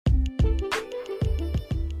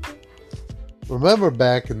Remember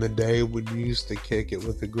back in the day when you used to kick it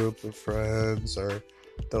with a group of friends or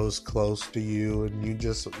those close to you and you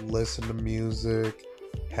just listen to music,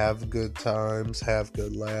 have good times, have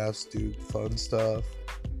good laughs, do fun stuff?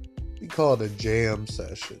 We call it a jam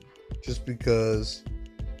session just because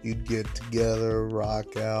you'd get together,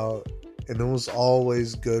 rock out, and it was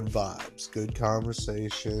always good vibes, good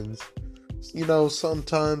conversations.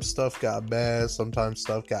 Sometimes stuff got bad, sometimes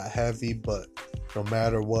stuff got heavy, but no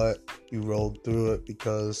matter what, you rolled through it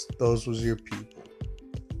because those was your people.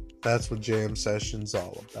 That's what jam session's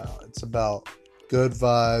all about. It's about good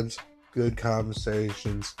vibes, good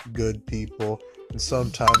conversations, good people, and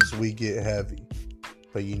sometimes we get heavy.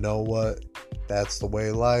 But you know what? That's the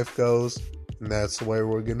way life goes, and that's the way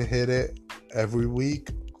we're going to hit it every week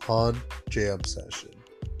on Jam Session.